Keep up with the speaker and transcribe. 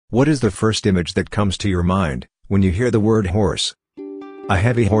What is the first image that comes to your mind when you hear the word horse? A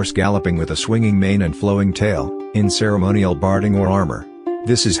heavy horse galloping with a swinging mane and flowing tail, in ceremonial barding or armor.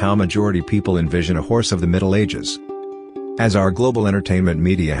 This is how majority people envision a horse of the Middle Ages. As our global entertainment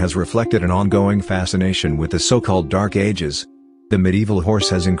media has reflected an ongoing fascination with the so-called Dark Ages, the medieval horse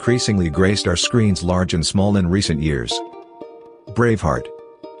has increasingly graced our screens large and small in recent years. Braveheart,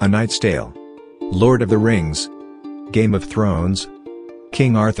 A Knight's Tale, Lord of the Rings, Game of Thrones,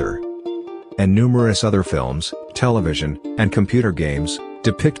 King Arthur, and numerous other films, television, and computer games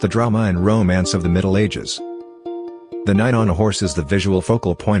depict the drama and romance of the Middle Ages. The knight on a horse is the visual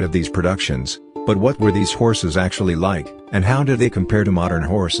focal point of these productions, but what were these horses actually like, and how do they compare to modern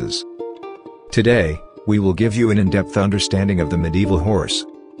horses? Today, we will give you an in-depth understanding of the medieval horse.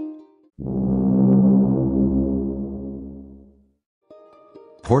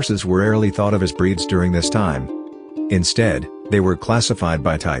 Horses were rarely thought of as breeds during this time. Instead, they were classified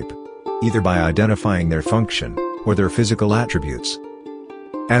by type, either by identifying their function, or their physical attributes.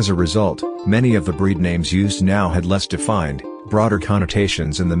 As a result, many of the breed names used now had less defined, broader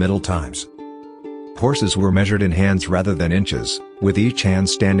connotations in the Middle Times. Horses were measured in hands rather than inches, with each hand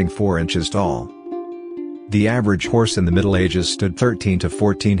standing 4 inches tall. The average horse in the Middle Ages stood 13 to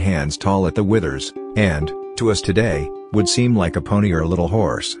 14 hands tall at the withers, and, to us today, would seem like a pony or a little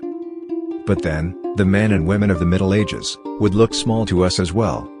horse. But then, the men and women of the Middle Ages would look small to us as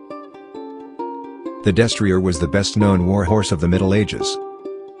well. The destrier was the best-known war horse of the Middle Ages.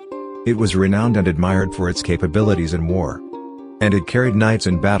 It was renowned and admired for its capabilities in war. And it carried knights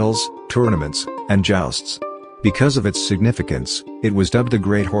in battles, tournaments, and jousts. Because of its significance, it was dubbed the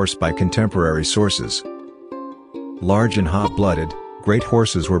Great Horse by contemporary sources. Large and hot-blooded, great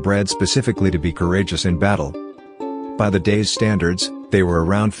horses were bred specifically to be courageous in battle. By the day's standards, they were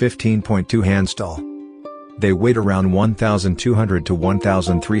around 15.2 hands tall. They weighed around 1,200 to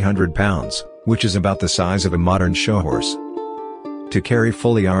 1,300 pounds, which is about the size of a modern show horse. To carry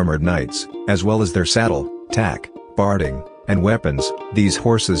fully armored knights, as well as their saddle, tack, barding, and weapons, these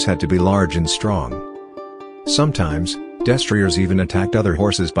horses had to be large and strong. Sometimes, destriers even attacked other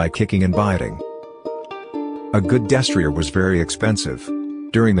horses by kicking and biting. A good destrier was very expensive.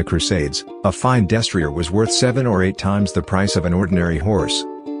 During the Crusades, a fine destrier was worth 7 or 8 times the price of an ordinary horse.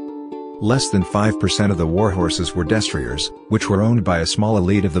 Less than 5% of the war horses were destriers, which were owned by a small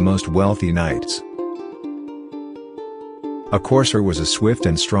elite of the most wealthy knights. A courser was a swift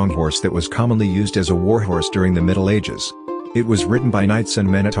and strong horse that was commonly used as a war horse during the Middle Ages. It was ridden by knights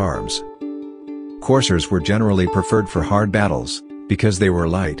and men-at-arms. Coursers were generally preferred for hard battles, because they were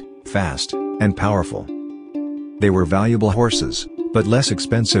light, fast, and powerful. They were valuable horses, but less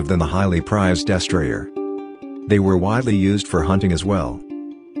expensive than the highly prized destrier. They were widely used for hunting as well.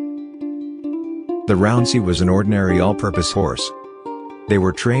 The Rouncy was an ordinary all-purpose horse. They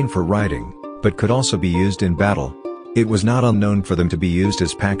were trained for riding, but could also be used in battle. It was not unknown for them to be used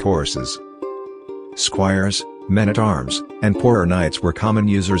as pack horses. Squires, men-at-arms, and poorer knights were common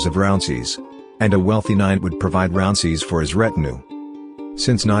users of Rouncies. And a wealthy knight would provide Rouncies for his retinue.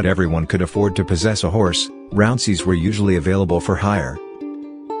 Since not everyone could afford to possess a horse, Rouncies were usually available for hire.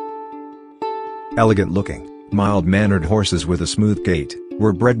 Elegant-looking, mild-mannered horses with a smooth gait,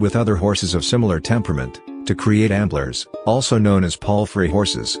 were bred with other horses of similar temperament, to create amblers, also known as palfrey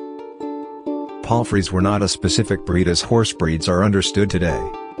horses. Palfreys were not a specific breed as horse breeds are understood today.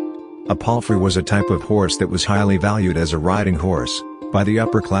 A palfrey was a type of horse that was highly valued as a riding horse by the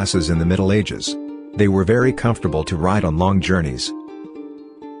upper classes in the Middle Ages. They were very comfortable to ride on long journeys.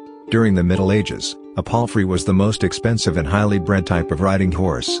 During the Middle Ages, a palfrey was the most expensive and highly bred type of riding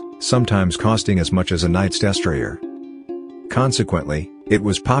horse, sometimes costing as much as a knight's destrier. Consequently, it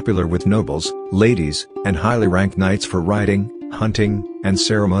was popular with nobles, ladies, and highly ranked knights for riding, hunting, and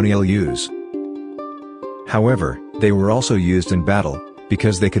ceremonial use. However, they were also used in battle,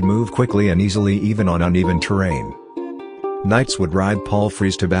 because they could move quickly and easily even on uneven terrain. Knights would ride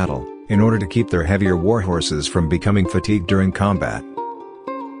palfreys to battle, in order to keep their heavier war horses from becoming fatigued during combat.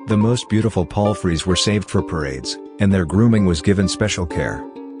 The most beautiful palfreys were saved for parades, and their grooming was given special care.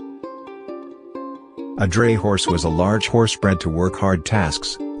 A dray horse was a large horse bred to work hard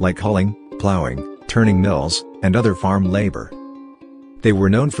tasks, like hauling, plowing, turning mills, and other farm labor. They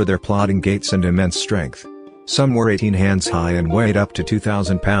were known for their plodding gaits and immense strength. Some were 18 hands high and weighed up to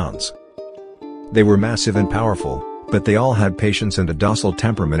 2,000 pounds. They were massive and powerful, but they all had patience and a docile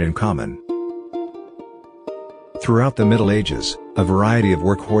temperament in common. Throughout the Middle Ages, a variety of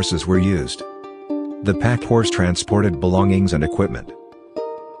work horses were used. The pack horse transported belongings and equipment.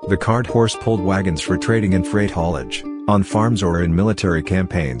 The cart horse pulled wagons for trading and freight haulage, on farms or in military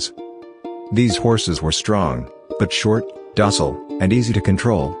campaigns. These horses were strong, but short, docile, and easy to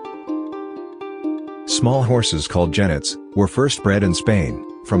control. Small horses called genets were first bred in Spain,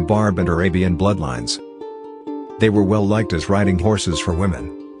 from Barb and Arabian bloodlines. They were well liked as riding horses for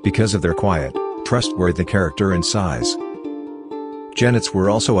women, because of their quiet, trustworthy character and size. Genets were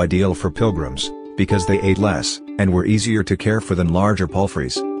also ideal for pilgrims, because they ate less, and were easier to care for than larger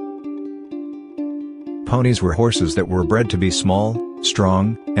palfreys. Ponies were horses that were bred to be small,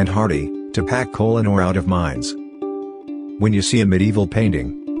 strong, and hardy, to pack coal in or out of mines. When you see a medieval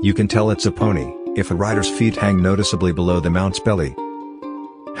painting, you can tell it's a pony, if the rider's feet hang noticeably below the mount's belly.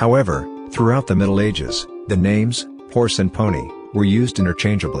 However, throughout the Middle Ages, the names, horse and pony, were used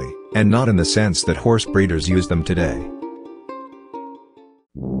interchangeably, and not in the sense that horse breeders use them today.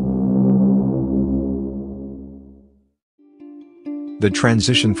 The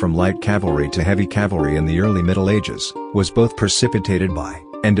transition from light cavalry to heavy cavalry in the early Middle Ages was both precipitated by,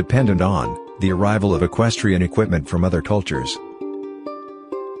 and dependent on, the arrival of equestrian equipment from other cultures.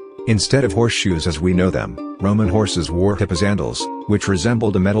 Instead of horseshoes as we know them, Roman horses wore hipposandals, which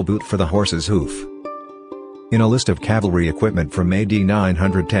resembled a metal boot for the horse's hoof. In a list of cavalry equipment from AD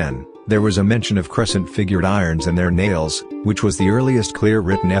 910, there was a mention of crescent-figured irons and their nails, which was the earliest clear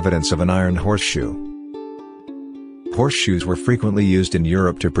written evidence of an iron horseshoe. Horseshoes were frequently used in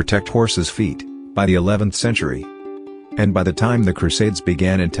Europe to protect horses' feet, by the 11th century. And by the time the Crusades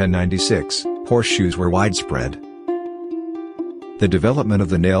began in 1096, horseshoes were widespread. The development of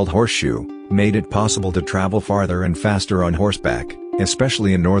the nailed horseshoe made it possible to travel farther and faster on horseback,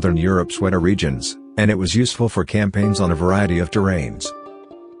 especially in northern Europe's wetter regions, and it was useful for campaigns on a variety of terrains.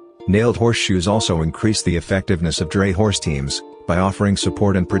 Nailed horseshoes also increased the effectiveness of dray horse teams, by offering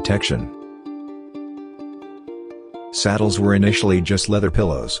support and protection. Saddles were initially just leather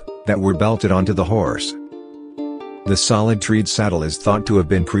pillows, that were belted onto the horse. The solid treed saddle is thought to have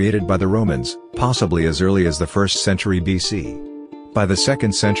been created by the Romans, possibly as early as the 1st century BC. By the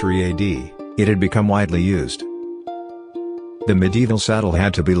 2nd century AD, it had become widely used. The medieval saddle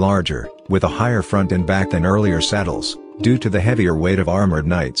had to be larger, with a higher front and back than earlier saddles, due to the heavier weight of armored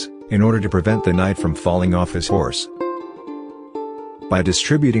knights, in order to prevent the knight from falling off his horse. By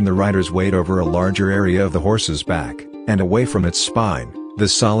distributing the rider's weight over a larger area of the horse's back, and away from its spine, the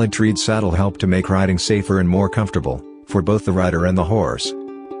solid treed saddle helped to make riding safer and more comfortable, for both the rider and the horse.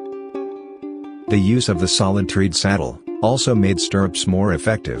 The use of the solid treed saddle also made stirrups more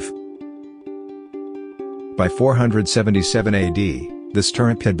effective. By 477 AD, the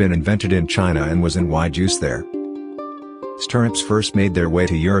stirrup had been invented in China and was in wide use there. Stirrups first made their way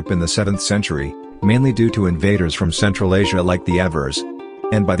to Europe in the 7th century, mainly due to invaders from Central Asia like the Avars.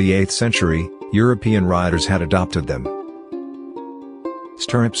 And by the 8th century, European riders had adopted them.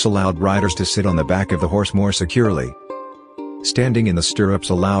 Stirrups allowed riders to sit on the back of the horse more securely. Standing in the stirrups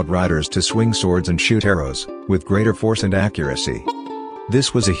allowed riders to swing swords and shoot arrows, with greater force and accuracy.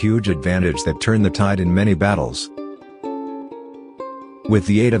 This was a huge advantage that turned the tide in many battles. With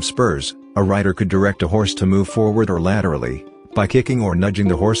the aid of spurs, a rider could direct a horse to move forward or laterally, by kicking or nudging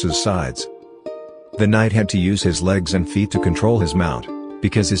the horse's sides. The knight had to use his legs and feet to control his mount,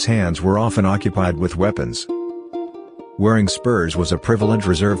 because his hands were often occupied with weapons. Wearing spurs was a privilege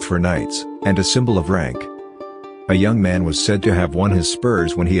reserved for knights, and a symbol of rank. A young man was said to have won his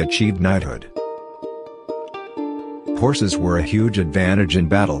spurs when he achieved knighthood. Horses were a huge advantage in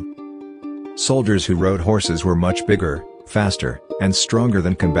battle. Soldiers who rode horses were much bigger, faster, and stronger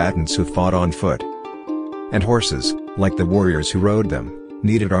than combatants who fought on foot. And horses, like the warriors who rode them,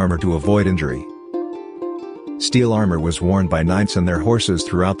 needed armor to avoid injury. Steel armor was worn by knights and their horses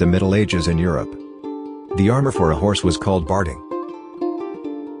throughout the Middle Ages in Europe. The armor for a horse was called barding.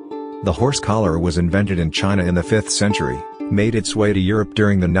 The horse collar was invented in China in the 5th century, made its way to Europe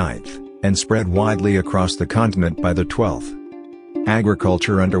during the 9th, and spread widely across the continent by the 12th.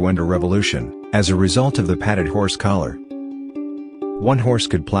 Agriculture underwent a revolution, as a result of the padded horse collar. One horse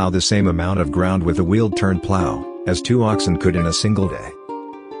could plow the same amount of ground with a wheel-turned plow, as 2 oxen could in a single day.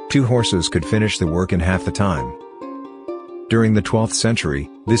 2 horses could finish the work in half the time. During the 12th century,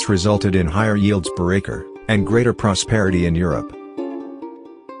 this resulted in higher yields per acre, and greater prosperity in Europe.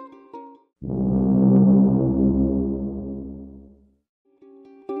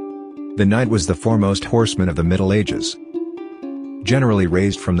 The knight was the foremost horseman of the Middle Ages. Generally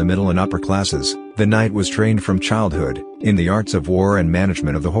raised from the middle and upper classes, the knight was trained from childhood, in the arts of war and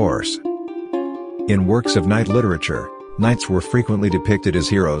management of the horse. In works of knight literature, knights were frequently depicted as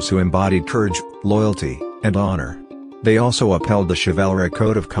heroes who embodied courage, loyalty, and honor. They also upheld the chivalric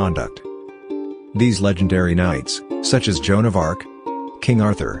code of conduct. These legendary knights, such as Joan of Arc, King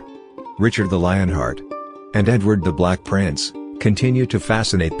Arthur, Richard the Lionheart, and Edward the Black Prince, continue to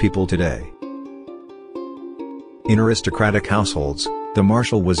fascinate people today. In aristocratic households, the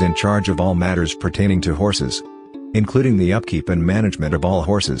marshal was in charge of all matters pertaining to horses, including the upkeep and management of all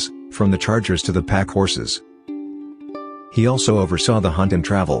horses, from the chargers to the pack horses. He also oversaw the hunt and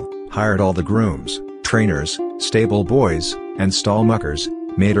travel, hired all the grooms, trainers, stable boys, and stall muckers,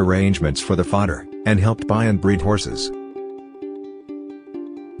 made arrangements for the fodder, and helped buy and breed horses.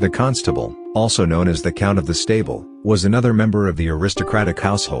 The constable, also known as the Count of the Stable, was another member of the aristocratic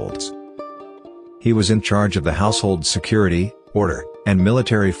households. He was in charge of the household security, order, and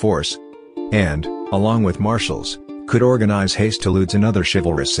military force, and, along with marshals, could organize hasteludes and other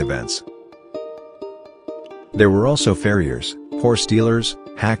chivalrous events. There were also farriers, horse dealers,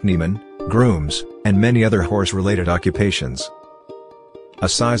 hackneymen, grooms, and many other horse-related occupations. A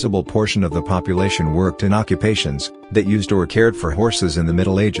sizable portion of the population worked in occupations that used or cared for horses in the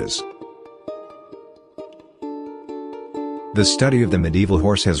Middle Ages. The study of the medieval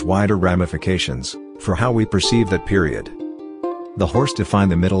horse has wider ramifications for how we perceive that period. The horse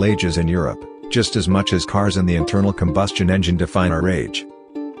defined the Middle Ages in Europe, just as much as cars and the internal combustion engine define our age.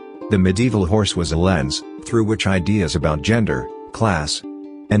 The medieval horse was a lens through which ideas about gender, class,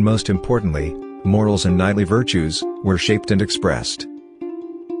 and most importantly, morals and knightly virtues were shaped and expressed.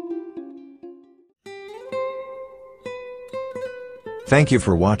 Thank you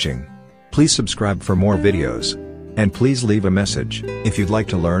for watching. Please subscribe for more videos. And please leave a message if you'd like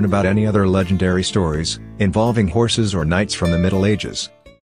to learn about any other legendary stories involving horses or knights from the Middle Ages.